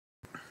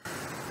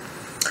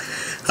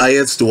Hi,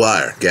 it's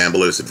Dwyer,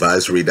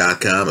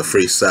 gamblersadvisory.com, a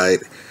free site,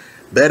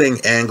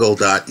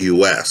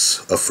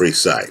 bettingangle.us, a free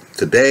site.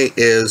 Today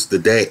is the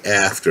day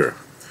after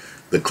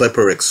the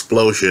Clipper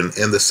explosion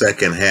in the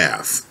second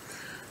half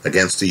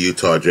against the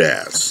Utah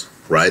Jazz,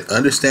 right?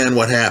 Understand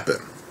what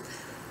happened.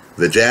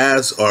 The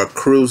Jazz are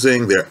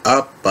cruising. They're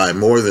up by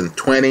more than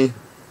 20.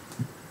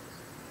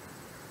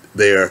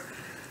 They're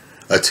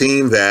a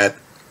team that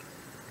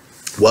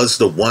was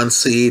the 1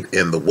 seed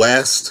in the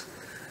West.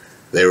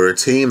 They were a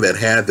team that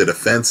had the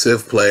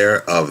Defensive Player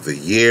of the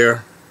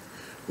Year,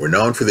 were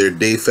known for their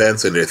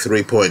defense and their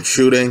three-point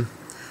shooting.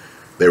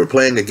 They were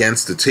playing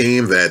against a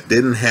team that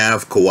didn't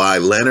have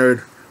Kawhi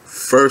Leonard,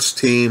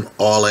 first-team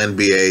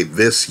All-NBA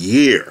this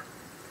year.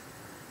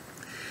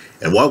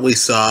 And what we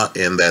saw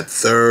in that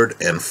third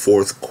and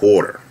fourth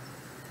quarter,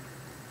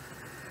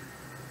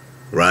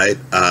 right,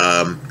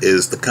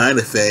 is the kind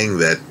of thing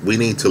that we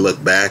need to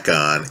look back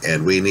on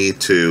and we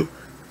need to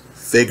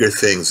figure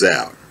things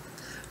out.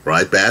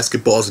 Right,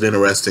 basketball is an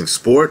interesting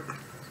sport.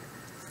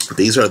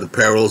 These are the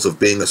perils of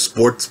being a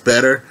sports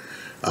bettor.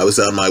 I was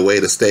on my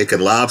way to Steak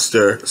and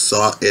Lobster,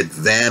 saw it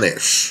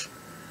vanish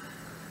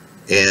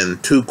in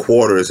 2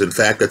 quarters. In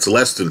fact, it's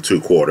less than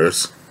 2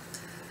 quarters.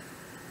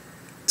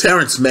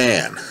 Terrence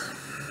Mann,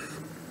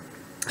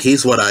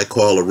 he's what I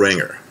call a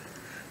ringer.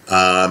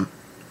 The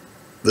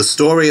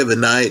story of the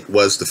night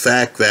was the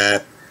fact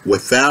that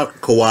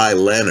without Kawhi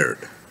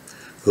Leonard,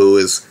 who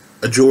is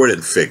a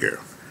Jordan figure,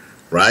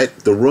 right?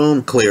 The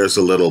room clears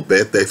a little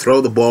bit. They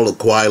throw the ball to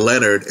Kawhi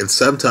Leonard, and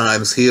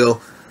sometimes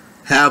he'll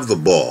have the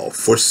ball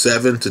for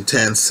 7 to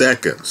 10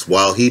 seconds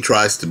while he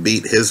tries to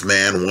beat his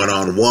man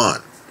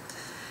one-on-one.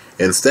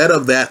 Instead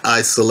of that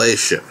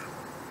isolation,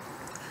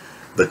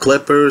 the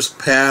Clippers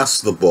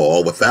pass the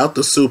ball without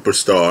the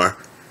superstar.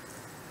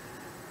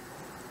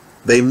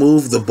 They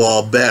move the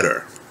ball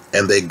better,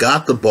 and they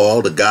got the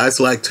ball to guys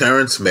like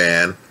Terrence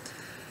Mann.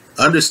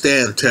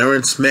 Understand,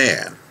 Terrence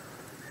Mann,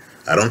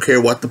 I don't care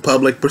what the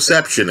public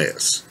perception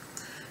is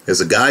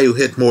a guy who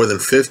hit more than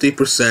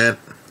 50%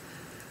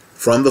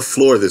 from the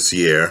floor this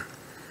year.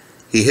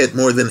 He hit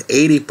more than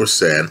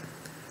 80%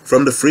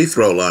 from the free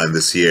throw line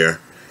this year.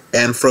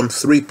 And from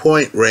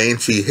three-point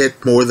range, he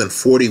hit more than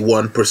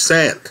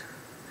 41%.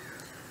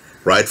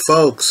 Right,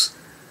 folks?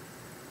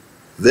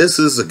 This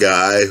is a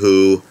guy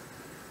who,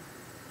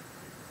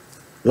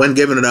 when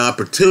given an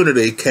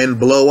opportunity, can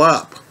blow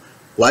up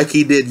like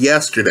he did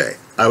yesterday.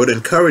 I would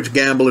encourage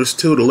gamblers,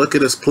 too, to look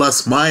at his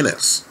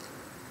plus-minus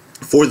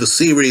for the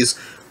series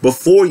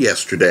before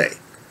yesterday.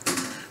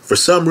 For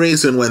some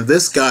reason, when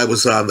this guy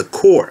was on the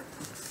court,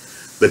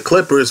 the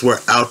Clippers were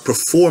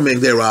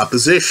outperforming their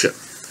opposition.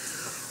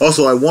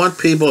 Also, I want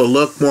people to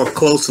look more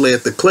closely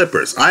at the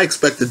Clippers. I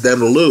expected them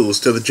to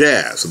lose to the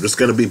Jazz. I'm just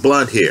going to be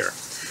blunt here.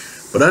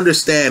 But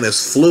understand,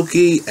 as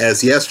fluky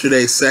as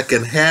yesterday's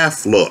second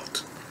half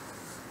looked,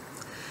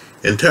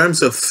 in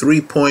terms of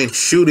three-point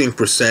shooting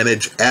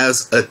percentage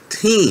as a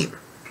team,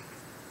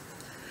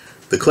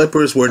 the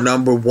Clippers were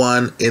number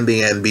 1 in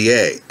the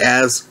NBA.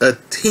 As a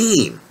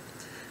team,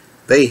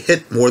 they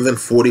hit more than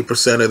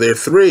 40% of their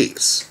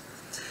threes.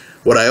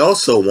 What I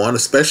also want,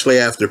 especially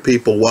after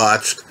people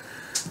watched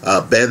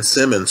Ben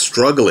Simmons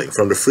struggling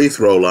from the free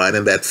throw line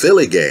in that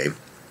Philly game,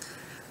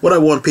 what I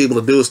want people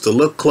to do is to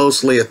look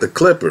closely at the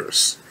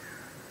Clippers.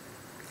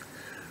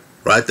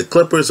 Right? The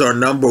Clippers are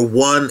number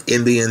 1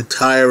 in the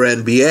entire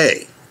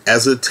NBA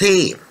as a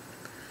team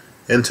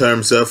in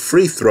terms of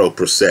free throw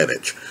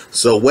percentage.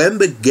 So when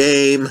the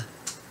game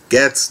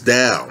gets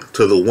down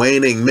to the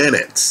waning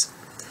minutes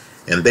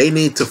and they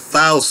need to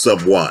foul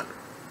someone,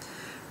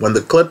 when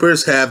the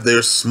Clippers have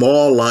their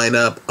small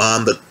lineup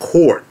on the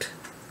court,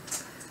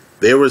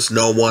 there is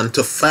no one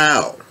to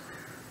foul.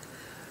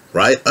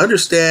 Right?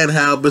 Understand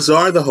how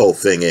bizarre the whole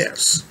thing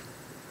is.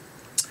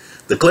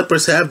 The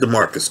Clippers have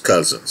DeMarcus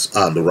Cousins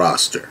on the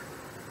roster.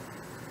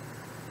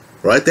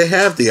 Right? They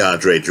have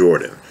DeAndre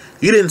Jordan.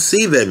 You didn't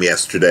see them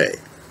yesterday.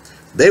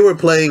 They were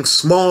playing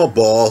small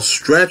ball,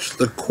 stretched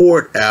the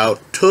court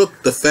out,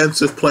 took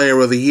Defensive Player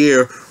of the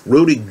Year,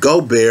 Rudy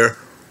Gobert,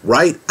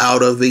 right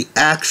out of the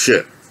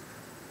action.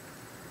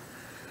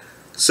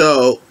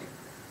 So,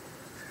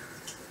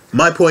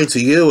 my point to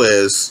you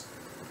is,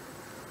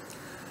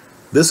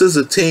 this is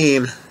a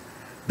team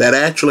that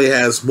actually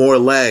has more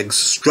legs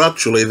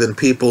structurally than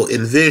people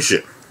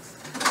envision.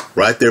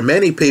 Right? There are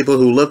many people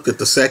who looked at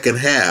the second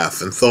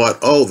half and thought,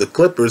 oh, the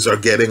Clippers are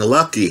getting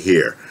lucky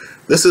here.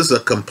 This is a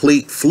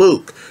complete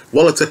fluke.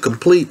 Well, it's a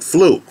complete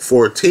fluke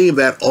for a team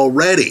that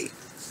already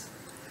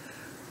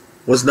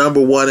was number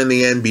 1 in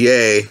the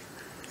NBA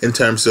in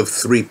terms of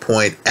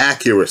three-point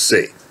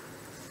accuracy.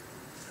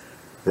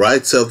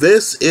 Right? So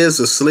this is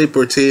a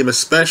sleeper team,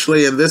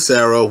 especially in this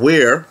era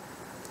where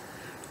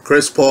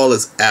Chris Paul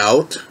is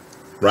out.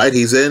 Right?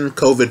 He's in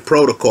COVID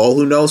protocol.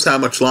 Who knows how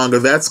much longer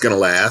that's going to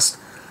last.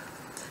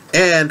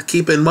 And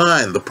keep in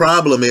mind, the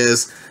problem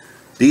is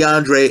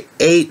DeAndre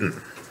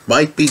Ayton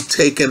might be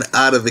taken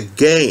out of the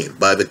game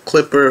by the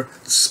Clipper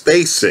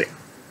spacing,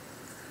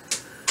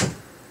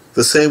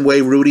 the same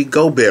way Rudy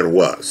Gobert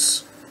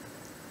was.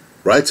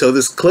 right? So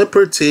this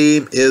Clipper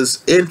team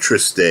is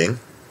interesting,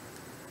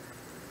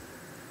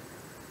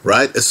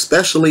 right?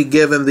 Especially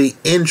given the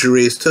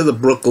injuries to the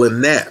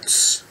Brooklyn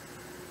Nets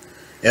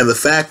and the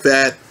fact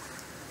that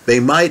they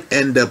might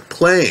end up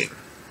playing,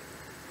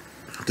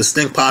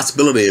 distinct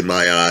possibility in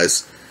my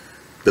eyes,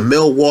 the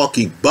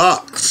Milwaukee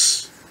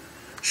Bucks.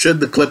 Should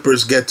the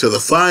Clippers get to the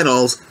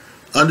finals,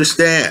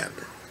 understand,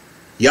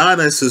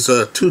 Giannis is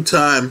a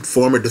two-time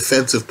former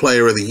Defensive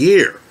Player of the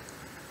Year.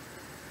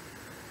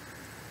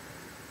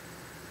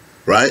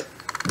 Right?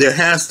 There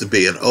has to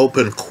be an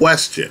open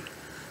question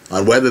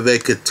on whether they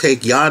could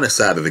take Giannis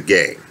out of the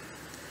game,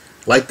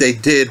 like they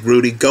did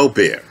Rudy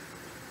Gobert.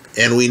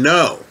 And we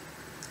know,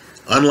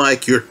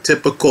 unlike your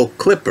typical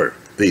Clipper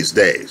these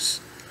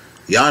days,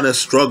 Giannis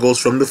struggles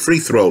from the free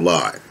throw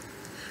line.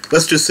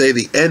 Let's just say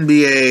the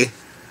NBA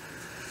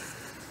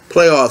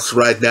playoffs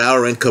right now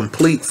are in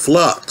complete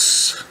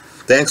flux,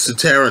 thanks to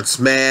Terrence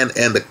Mann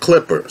and the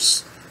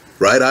Clippers.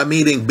 Right? I'm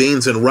eating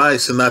beans and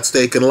rice and not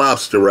steak and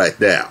lobster right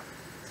now.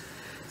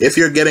 If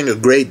you're getting a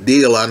great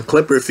deal on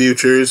Clipper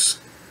futures,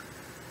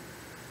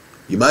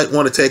 you might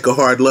want to take a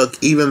hard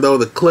look, even though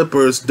the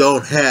Clippers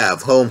don't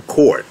have home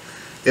court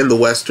in the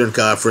Western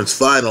Conference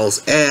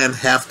Finals and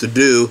have to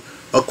do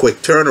a quick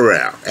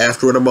turnaround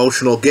after an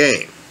emotional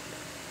game.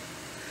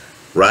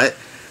 Right?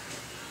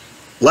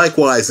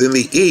 Likewise, in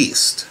the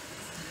East,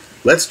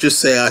 let's just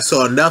say I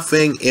saw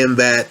nothing in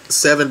that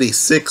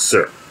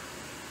 76er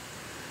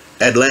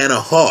Atlanta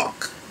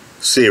Hawk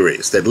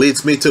series that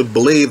leads me to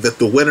believe that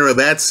the winner of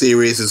that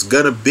series is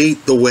going to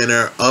beat the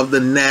winner of the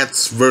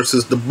Nets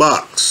versus the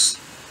Bucks.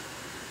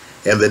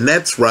 And the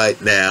Nets right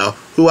now,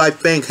 who I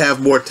think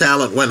have more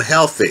talent when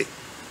healthy,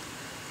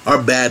 are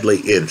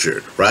badly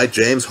injured, right?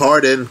 James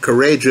Harden,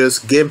 courageous,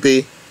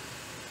 gimpy,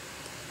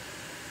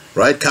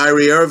 right?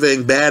 Kyrie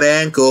Irving, bad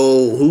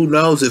ankle, who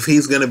knows if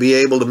he's going to be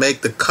able to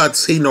make the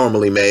cuts he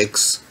normally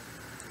makes.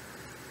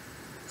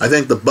 I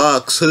think the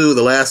Bucks, who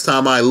the last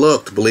time I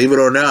looked, believe it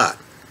or not,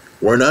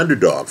 were an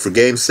underdog for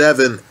Game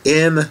 7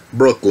 in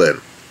Brooklyn,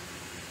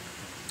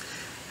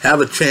 have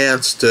a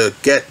chance to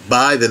get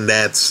by the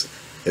Nets.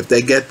 If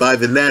they get by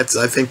the Nets,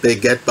 I think they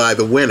get by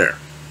the winner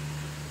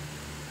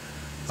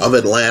of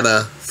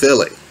Atlanta,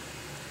 Philly.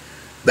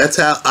 That's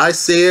how I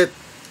see it.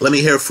 Let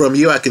me hear from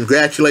you. I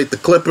congratulate the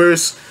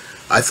Clippers.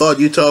 I thought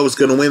Utah was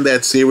going to win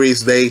that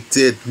series. They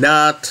did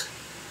not.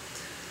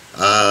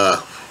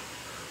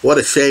 What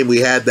a shame we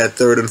had that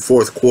third and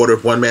fourth quarter.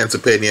 One man's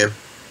opinion.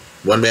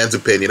 One man's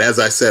opinion. As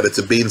I said, it's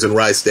a beans and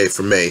rice day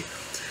for me.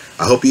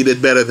 I hope you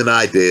did better than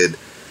I did.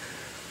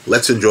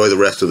 Let's enjoy the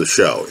rest of the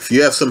show. If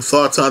you have some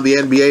thoughts on the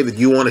NBA that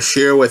you want to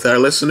share with our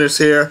listeners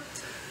here,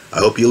 I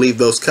hope you leave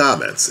those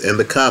comments in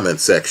the comment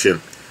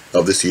section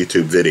of this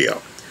YouTube video.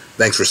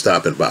 Thanks for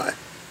stopping by.